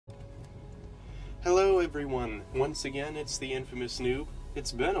everyone, once again it's the infamous Noob.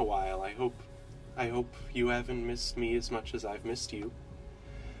 It's been a while. I hope you haven't missed me as much as I've missed you.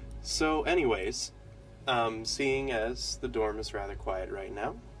 So anyways, seeing as the dorm is rather quiet right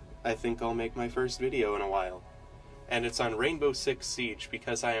now, I think I'll make my first video in a while. And it's on Rainbow Six Siege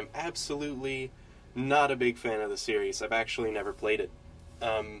because I am absolutely not a big fan of the series. I've actually never played it.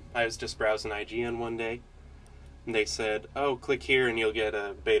 I was just browsing IGN one day, and they said, oh, click here and you'll get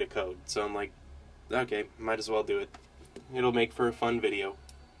a beta code. So I'm like, okay, might as well do it. It'll make for a fun video.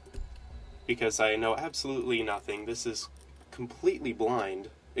 Because I know absolutely nothing. This is completely blind,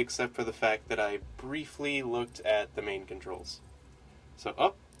 except for the fact that I briefly looked at the main controls. So,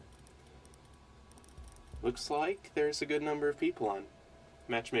 oh! Looks like there's a good number of people on.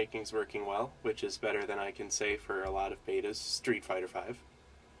 Matchmaking's working well, which is better than I can say for a lot of betas. Street Fighter V.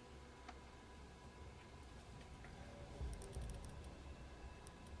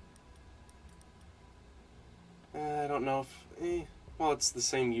 I don't know if... well, it's the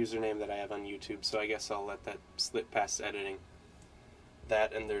same username that I have on YouTube, so I guess I'll let that slip past editing.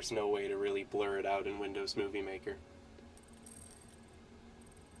 That, and there's no way to really blur it out in Windows Movie Maker.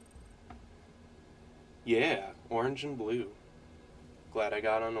 Yeah, orange and blue. Glad I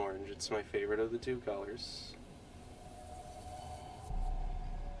got on orange. It's my favorite of the two colors.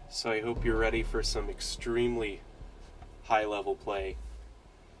 So I hope you're ready for some extremely high-level play.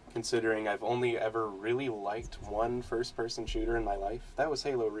 Considering I've only ever really liked one first-person shooter in my life. That was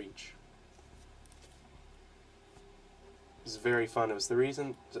Halo Reach. It was very fun. It was the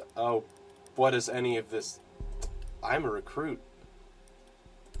reason... Oh, what is any of this... I'm a recruit.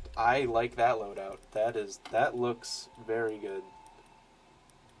 I like that loadout. That looks very good.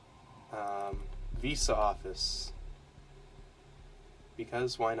 Visa office.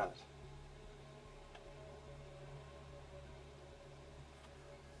 Because why not?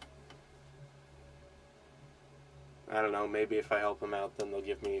 I don't know, maybe if I help them out, then they'll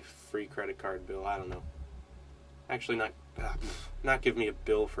give me a free credit card bill. I don't know. Actually, not give me a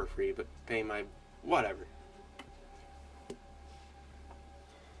bill for free, but pay my... whatever.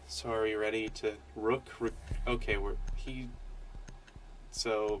 So are you ready to... Rook? Okay,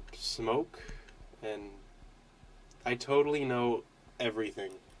 So, smoke, and... I totally know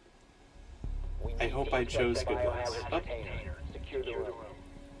everything. I hope I chose good ones. Oh.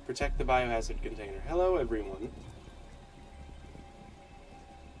 Protect the biohazard container. Hello, everyone.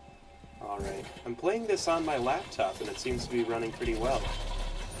 Alright, I'm playing this on my laptop and it seems to be running pretty well.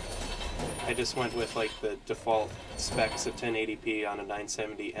 I just went with like the default specs of 1080p on a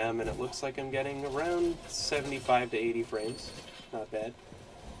 970M and it looks like I'm getting around 75 to 80 frames. Not bad.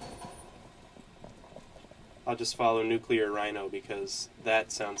 I'll just follow Nuclear Rhino because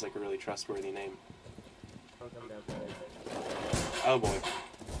that sounds like a really trustworthy name. Oh boy.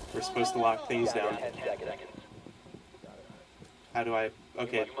 We're supposed to lock things down. How do I...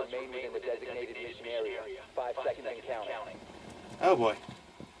 Okay. Oh boy.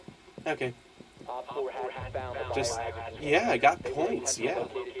 Okay. Just... Yeah, I got points, yeah.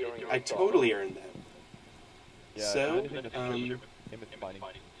 I totally earned that. So,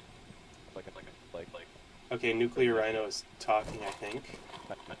 okay, Nuclear Rhino is talking, I think.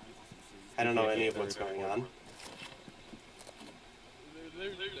 I don't know any of what's going on.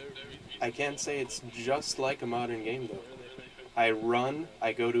 I can't say it's just like a modern game, though. I run,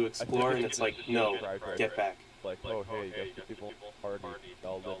 I go to explore, and it's like, no, get back. Like, oh hey, you got people already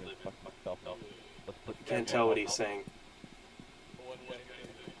dialed in and fucking stuff. Can't tell what he's saying.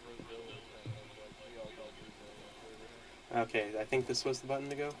 Okay, I think this was the button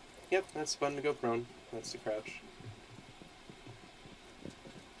to go. Yep, that's the button to go prone. That's the crouch.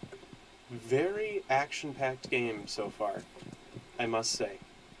 Very action-packed game so far, I must say.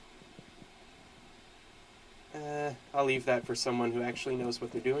 I'll leave that for someone who actually knows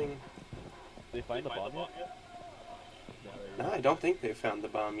what they're doing. Did they find the bomb yet? No, I don't think they've found the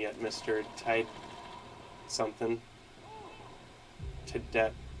bomb yet, Mr. Tide... something.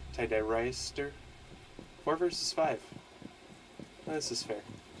 Tiderister? 4 versus 5. Oh, this is fair.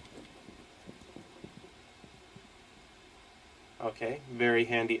 Okay, very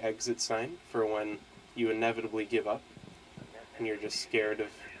handy exit sign for when you inevitably give up and you're just scared of...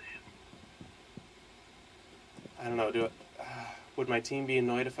 I don't know, would my team be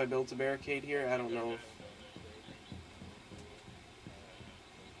annoyed if I built a barricade here? I don't know.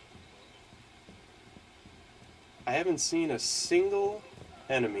 I haven't seen a single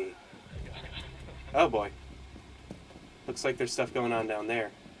enemy. Oh boy. Looks like there's stuff going on down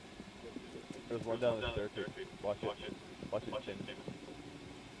there. There's one down the stairs. Watch it. Watch it, Chin.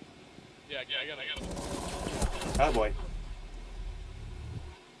 Yeah, I got it. Oh boy.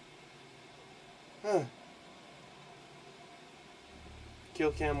 Huh.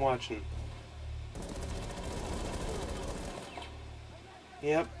 Kill cam watching.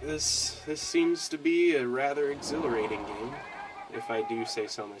 Yep, this seems to be a rather exhilarating game, if I do say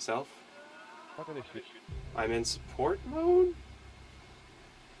so myself. How can they shoot? I'm in support mode?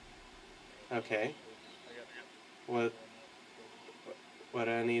 Okay. What are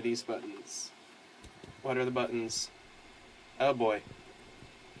any of these buttons? What are the buttons? Oh boy.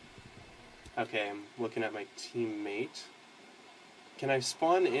 Okay, I'm looking at my teammate. Can I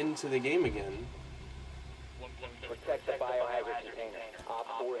spawn into the game again? Protect the biohazard container. Op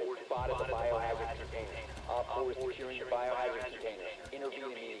 4 has spotted the biohazard container. Op 4 is securing the biohazard container. Intervene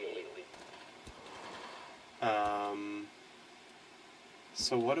immediately.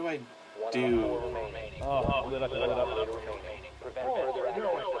 So what do I One do? Op 4 remaining. Oh, lit up, lit up. Remaining. Prevent further access to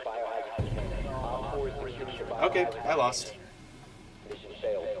the biohazard container. Op 4 is securing the biohazard Okay, I lost. container. Mission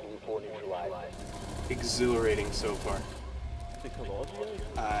failed. Blue 4 neutralized. Exhilarating so far.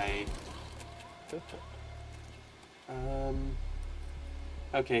 I...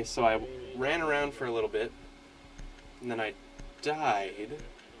 Okay, so I ran around for a little bit, and then I died,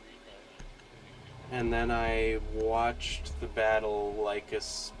 and then I watched the battle like a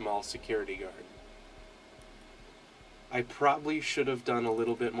small security guard. I probably should have done a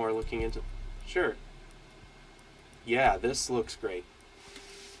little bit more looking into... Sure. Yeah, this looks great.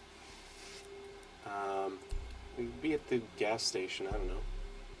 We'd be at the gas station, I don't know.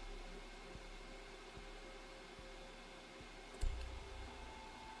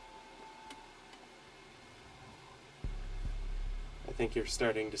 I think you're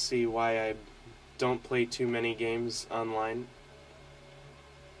starting to see why I don't play too many games online.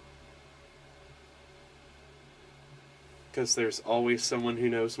 Because there's always someone who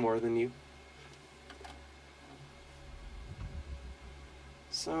knows more than you.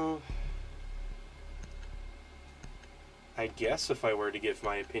 So, I guess if I were to give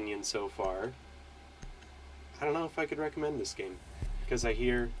my opinion so far, I don't know if I could recommend this game. Because I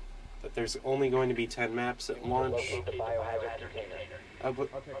hear that there's only going to be 10 maps at launch. Locate the biohazard container.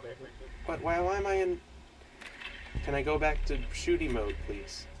 But why am I in... Can I go back to shooty mode,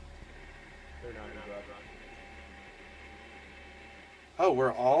 please? Oh,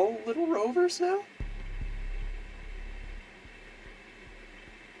 we're all little rovers now?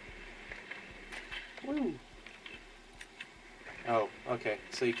 Woo. Oh, okay.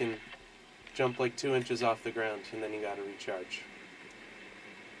 So you can jump like 2 inches off the ground and then you gotta recharge.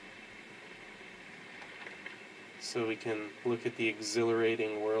 So we can look at the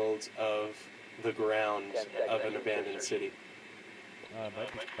exhilarating world of the ground of an abandoned city. Yeah,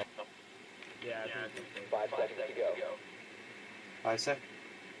 5 seconds to go. 5 sec?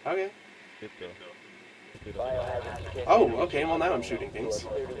 Okay. Biohazard container. Oh, okay, well now I'm shooting things.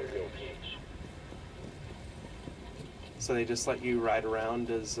 Clear to engage. So they just let you ride around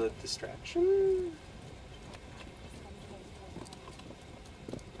as a distraction?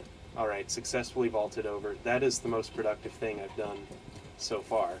 Alright, successfully vaulted over. That is the most productive thing I've done so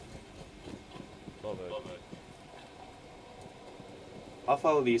far. Love it. I'll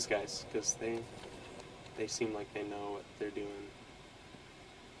follow these guys, because they seem like they know what they're doing.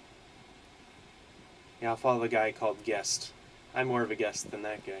 Yeah, I'll follow the guy called Guest. I'm more of a guest than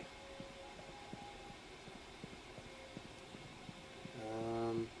that guy.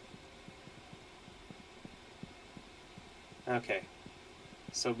 Okay.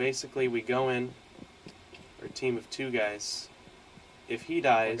 So basically we go in, we're a team of 2 guys. If he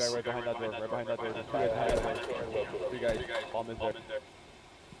dies... One guy right behind that door, right behind that door. There's 2 guys behind that door. 3 guys, bomb in there.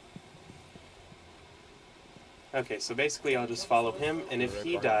 Okay, so basically I'll just follow him, and if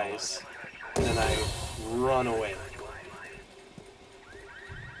he dies, then I run away.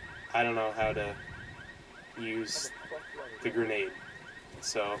 I don't know how to use the grenade,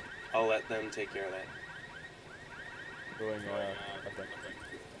 so I'll let them take care of that. Going, okay.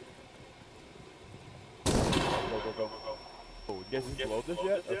 Go. Oh, you guys didn't load this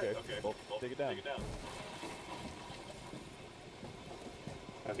yet? Okay, well, take it down.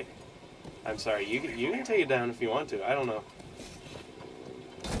 Okay. I'm sorry, you can take it down if you want to, I don't know.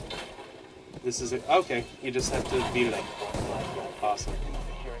 This is it. Okay, you just have to beat it up. Awesome.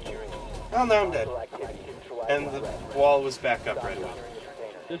 Oh, now I'm dead. And the wall was back up right away.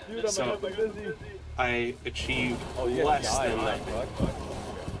 Just shoot him, So- I'm busy. I achieved You guys less died, than huh? nothing.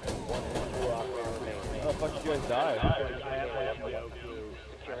 How the fuck you guys die?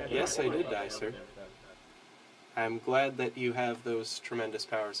 Yes, I did die, sir. I'm glad that you have those tremendous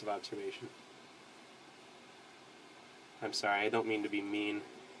powers of observation. I'm sorry, I don't mean to be mean.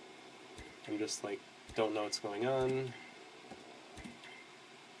 I'm just like, don't know what's going on.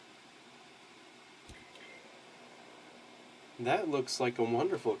 That looks like a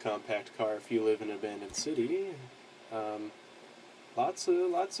wonderful compact car if you live in an abandoned city. Lots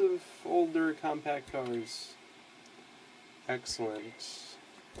of older compact cars. Excellent.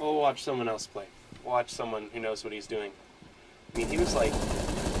 We'll watch someone else play. Watch someone who knows what he's doing. I mean, he was like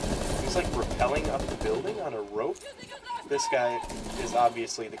rappelling up the building on a rope. This guy is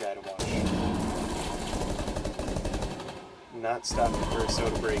obviously the guy to watch. Not stopping for a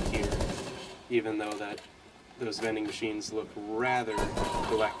soda break here, even though those vending machines look rather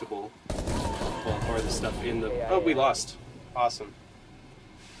delectable. Well, or the stuff in the... Oh, we lost. Awesome.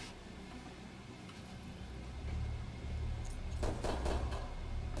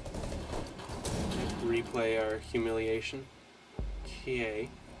 Replay our humiliation. Okay.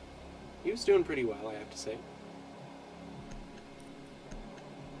 He was doing pretty well, I have to say.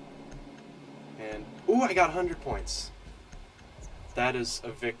 And... Ooh, I got 100 points. That is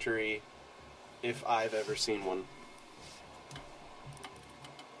a victory if I've ever seen one.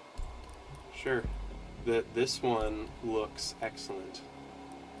 Sure. This one looks excellent.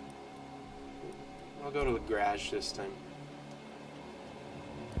 I'll go to the garage this time.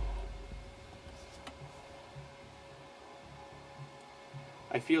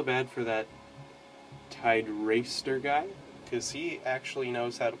 I feel bad for that Tide Racer guy, because he actually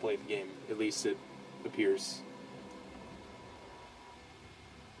knows how to play the game. At least it appears.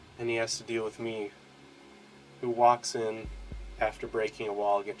 And he has to deal with me, who walks in after breaking a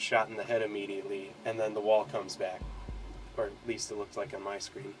wall, gets shot in the head immediately, and then the wall comes back. Or at least it looked like on my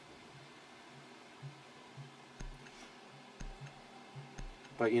screen.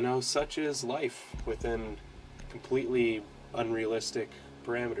 But you know, such is life within completely unrealistic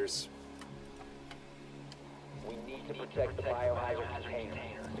parameters. We need to protect the biohazard container.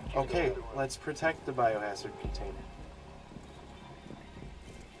 Okay, let's protect the biohazard container.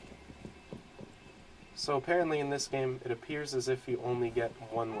 So apparently in this game, it appears as if you only get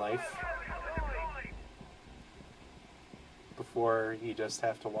one life before you just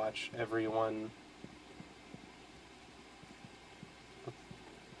have to watch everyone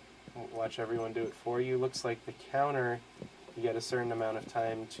do it for you. Looks like the counter, you get a certain amount of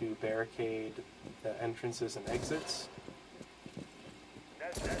time to barricade the entrances and exits.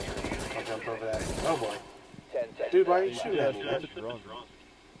 I'll jump over that. Oh boy. Dude, why are you shooting at me?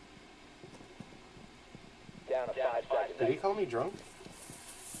 Down to 5 seconds. Did he call me drunk?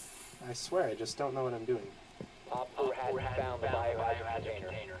 I swear, I just don't know what I'm doing. Op 4 has found the biohazard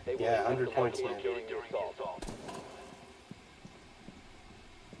container. They will Yeah, 100 points, man. during the assault.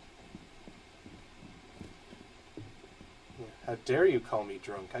 How dare you call me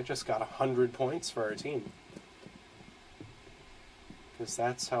drunk? I just got 100 points for our team. Because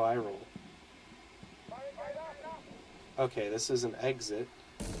that's how I roll. Okay, this is an exit.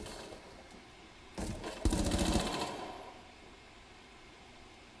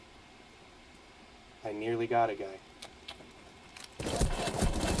 I nearly got a guy.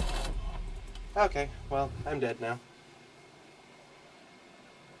 Okay, well, I'm dead now.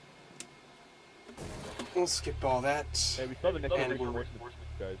 We'll skip all that. Hey, we saw the next And one. we're-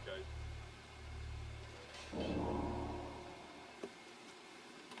 Guys.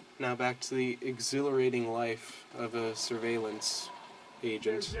 Now back to the exhilarating life of a surveillance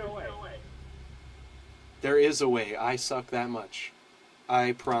agent. There is a way. I suck that much.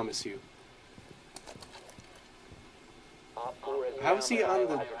 I promise you. Op 4 has How is he found on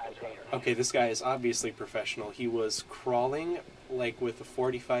the... biohazard container. Okay, this guy is obviously professional. He was crawling, like, with a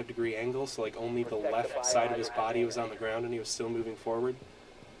 45-degree angle, so, like, only the left side of his body was on the ground and he was still moving forward.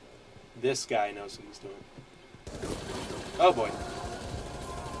 This guy knows what he's doing. Oh, boy.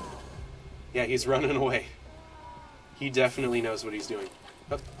 Yeah, he's running away. He definitely knows what he's doing.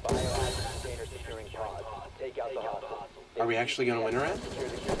 Oh, Biohazard container securing pods. Take out the hostile. are we actually going to win around? Secure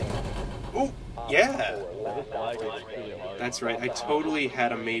the container. Ooh, yeah! This lag is really hard. That's right, I totally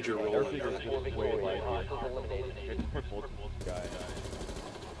had a major role in Everything that. is just way light here. Hostiles eliminated. It's for both guy.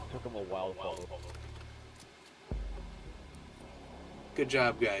 Took him a while to follow. Good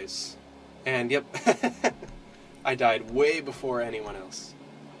job, guys. And, yep, I died way before anyone else.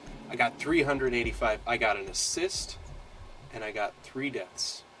 I got 385. I got an assist, and I got 3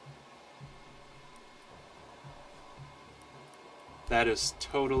 deaths. That is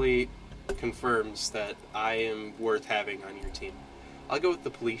totally confirms that I am worth having on your team. I'll go with the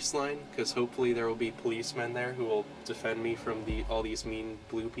police line, because hopefully there will be policemen there who will defend me from all these mean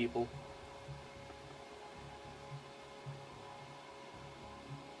blue people.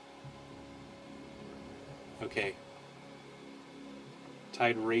 Okay.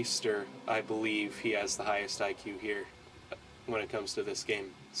 Tide Racer, I believe he has the highest IQ here when it comes to this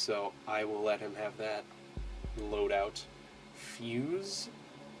game. So I will let him have that loadout. Fuse?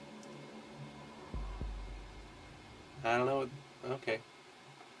 I don't know what... Okay.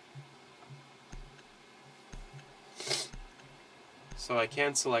 So I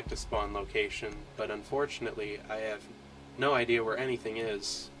can select a spawn location, but unfortunately I have no idea where anything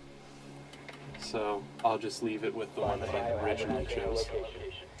is. So I'll just leave it with the one I had originally chose.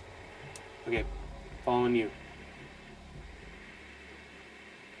 Okay, following you.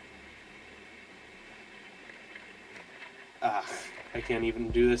 Ah, I can't even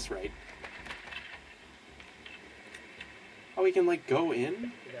do this right. Oh, we can, like, go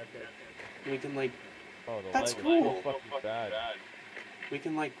in? We can, like... Oh, the That's lag is cool. so fucking bad. We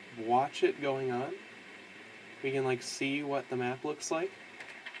can, like, watch it going on. We can, like, see what the map looks like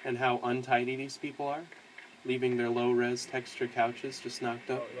and how untidy these people are, leaving their low-res texture couches just knocked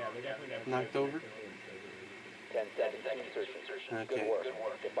over. 10 seconds to insertion. Okay. Good work.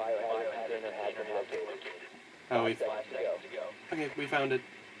 The biohazard container has been located. Oh, 5 seconds to go. okay, we found it.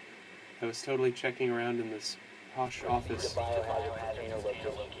 I was totally checking around in this posh office. The biohazard container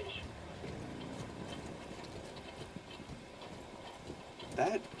location.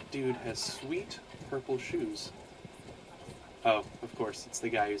 That dude has sweet purple shoes. Oh, of course, it's the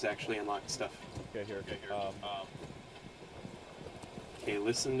guy who's actually unlocked stuff. Okay, here. Okay,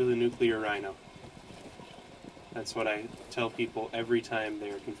 listen to the nuclear rhino. That's what I tell people every time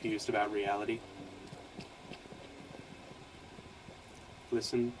they're confused about reality.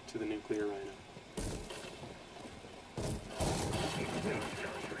 Listen to the nuclear rhino.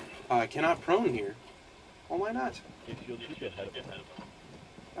 Oh, I cannot prone here. Well, why not? Okay, shield should be ahead of him.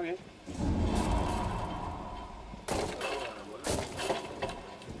 Okay.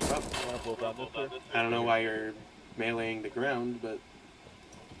 Wanna blow down this, sir? I don't know why you're meleeing the ground, but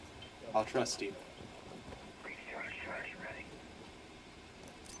I'll trust you.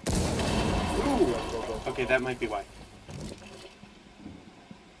 Ooh! Okay, that might be why.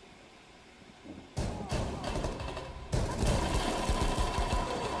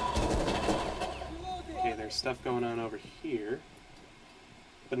 Okay, there's stuff going on over here,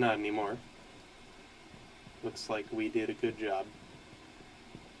 but not anymore. Looks like we did a good job.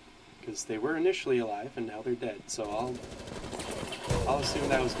 Because they were initially alive and now they're dead, so I'll assume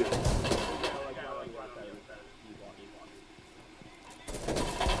that was good.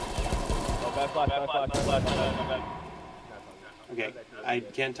 Oh, bad flash. Okay, I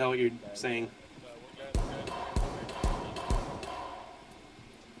can't tell what you're saying.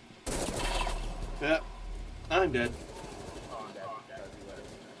 Yep, I'm dead.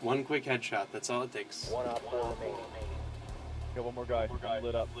 One quick headshot, that's all it takes. 1 op 4 remaining. Got one more guy. I'm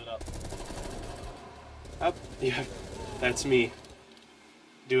lit up. Up, yeah, that's me.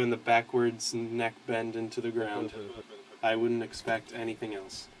 Doing the backwards neck bend into the ground. I wouldn't expect anything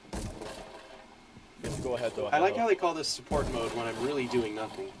else. Go ahead, though. I like how they call this support mode when I'm really doing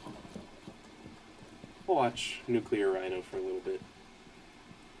nothing. We'll watch Nuclear Rhino for a little bit.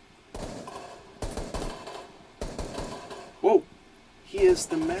 Whoa! He is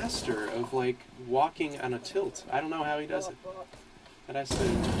the master of, like, walking on a tilt. I don't know how he does it. That has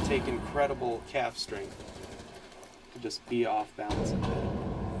to take incredible calf strength to just be off balance like that.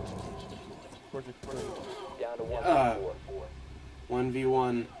 Down to 1 1v1.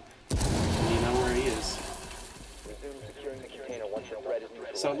 You know where he is. Resume securing the container once the threat is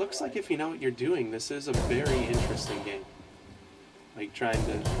neutralized. So it looks like if you know what you're doing, this is a very interesting game. Like trying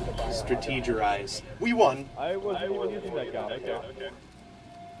to strategize. We won! I wasn't even using that gun. Okay.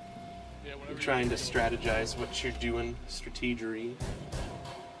 Yeah, whenever You're trying to strategize what you're doing. Strategery.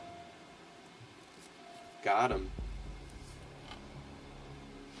 Got him.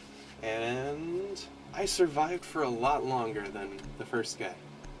 And I survived for a lot longer than the first guy.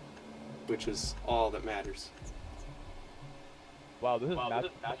 Which is all that matters. Wow, this is match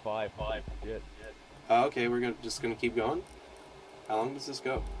 5. Shit. Okay, we're just gonna keep going. How long does this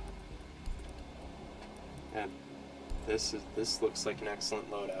go? And this looks like an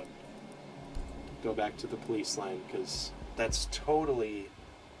excellent loadout. Go back to the police line because that's totally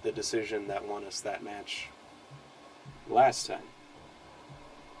the decision that won us that match last time.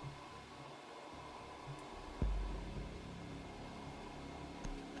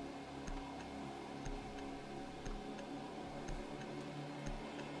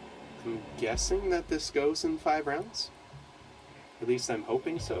 I'm guessing that this goes in 5 rounds. At least I'm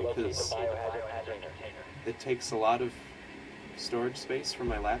hoping so, because it takes a lot of storage space from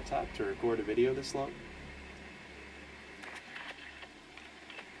my laptop to record a video this long.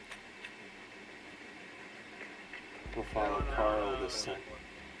 We'll follow Carl this time.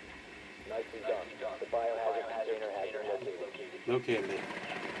 Nicely done. The biohazard container has been located. Located it.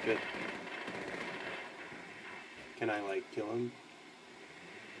 Good. Can I, like, kill him?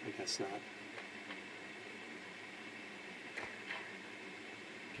 I guess not.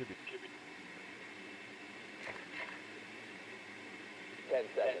 Could be. 10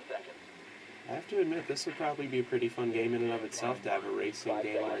 seconds. I have to admit, this would probably be a pretty fun game in and of itself to have a racing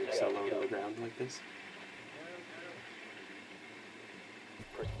game where you're so low to the ground like this.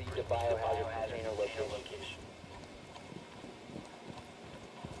 Proceed to biohazard container location.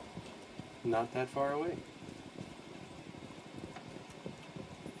 Not that far away.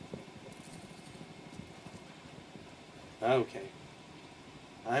 Okay.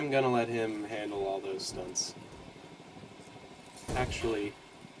 I'm gonna let him handle all those stunts. Actually,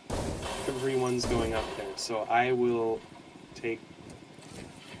 everyone's going up there, so I will do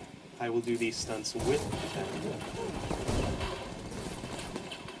these stunts with them.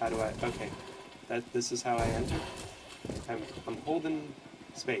 How do I, okay. This is how I enter. I'm holding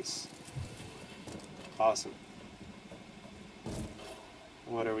space. Awesome.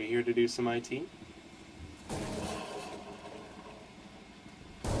 What, are we here to do some IT?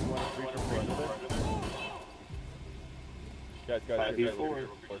 Guys, 5v4.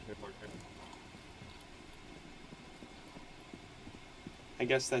 I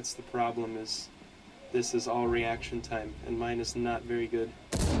guess that's the problem, is this is all reaction time, and mine is not very good.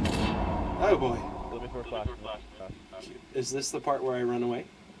 Oh boy. Let me throw a flash. Is this the part where I run away?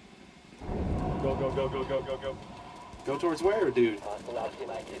 Go. Go towards where, dude? Hostile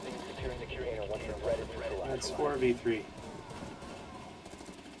activity securing the container once the threat is neutralized. That's 4v3.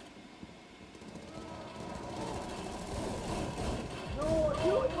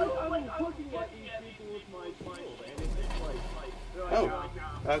 Oh,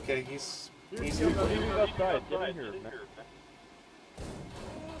 okay, he's You're outside. Get in here, man.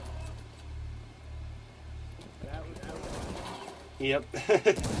 Yep.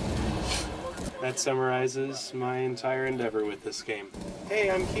 That summarizes my entire endeavor with this game. Hey,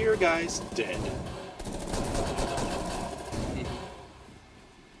 I'm here, guys. Dead.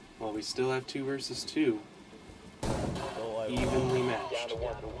 Well, we still have 2 versus 2. Evenly matched.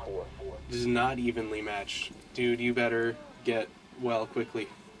 This is not evenly matched. Dude, you better get well quickly.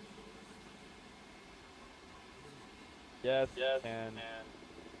 Yes, and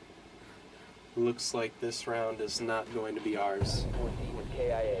Looks like this round is not going to be ours. 14 is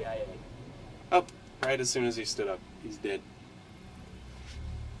KIA. Oh, right as soon as he stood up, he's dead.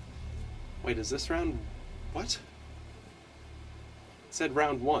 Wait, is this round... what? It said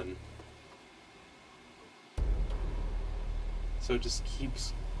round 1. So it just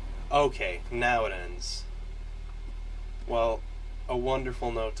keeps... okay, now it ends. Well, a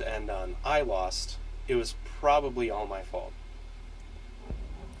wonderful note to end on. I lost. It was probably all my fault.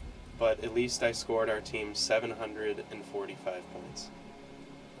 But at least I scored our team 745 points.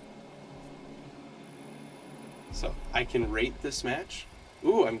 So I can rate this match.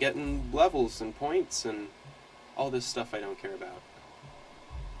 Ooh, I'm getting levels and points and all this stuff I don't care about.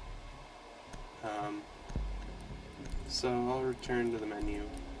 So I'll return to the menu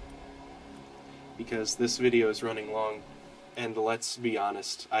because this video is running long, and let's be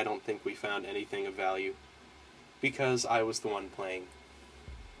honest, I don't think we found anything of value because I was the one playing.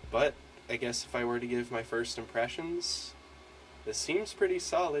 But I guess if I were to give my first impressions, this seems pretty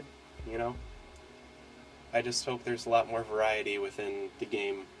solid, you know? I just hope there's a lot more variety within the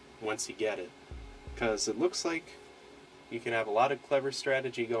game once you get it. Because it looks like you can have a lot of clever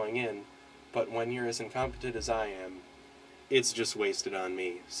strategy going in, but when you're as incompetent as I am, it's just wasted on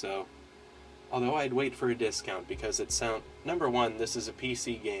me. So, although I'd wait for a discount because it number one, this is a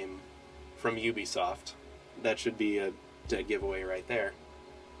PC game from Ubisoft. That should be a dead giveaway right there.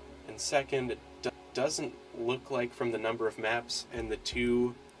 And second, it doesn't look like, from the number of maps and the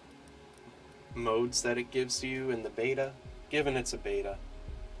 2 modes that it gives you in the beta, given it's a beta,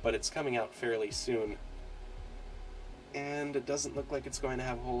 but it's coming out fairly soon, and it doesn't look like it's going to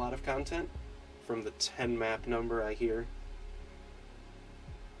have a whole lot of content from the 10 map number I hear.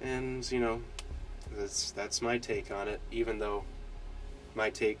 And, you know, that's my take on it, even though my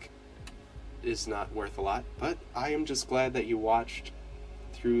take is not worth a lot. But I am just glad that you watched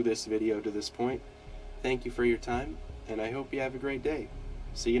through this video to this point. Thank you for your time, and I hope you have a great day.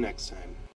 See you next time.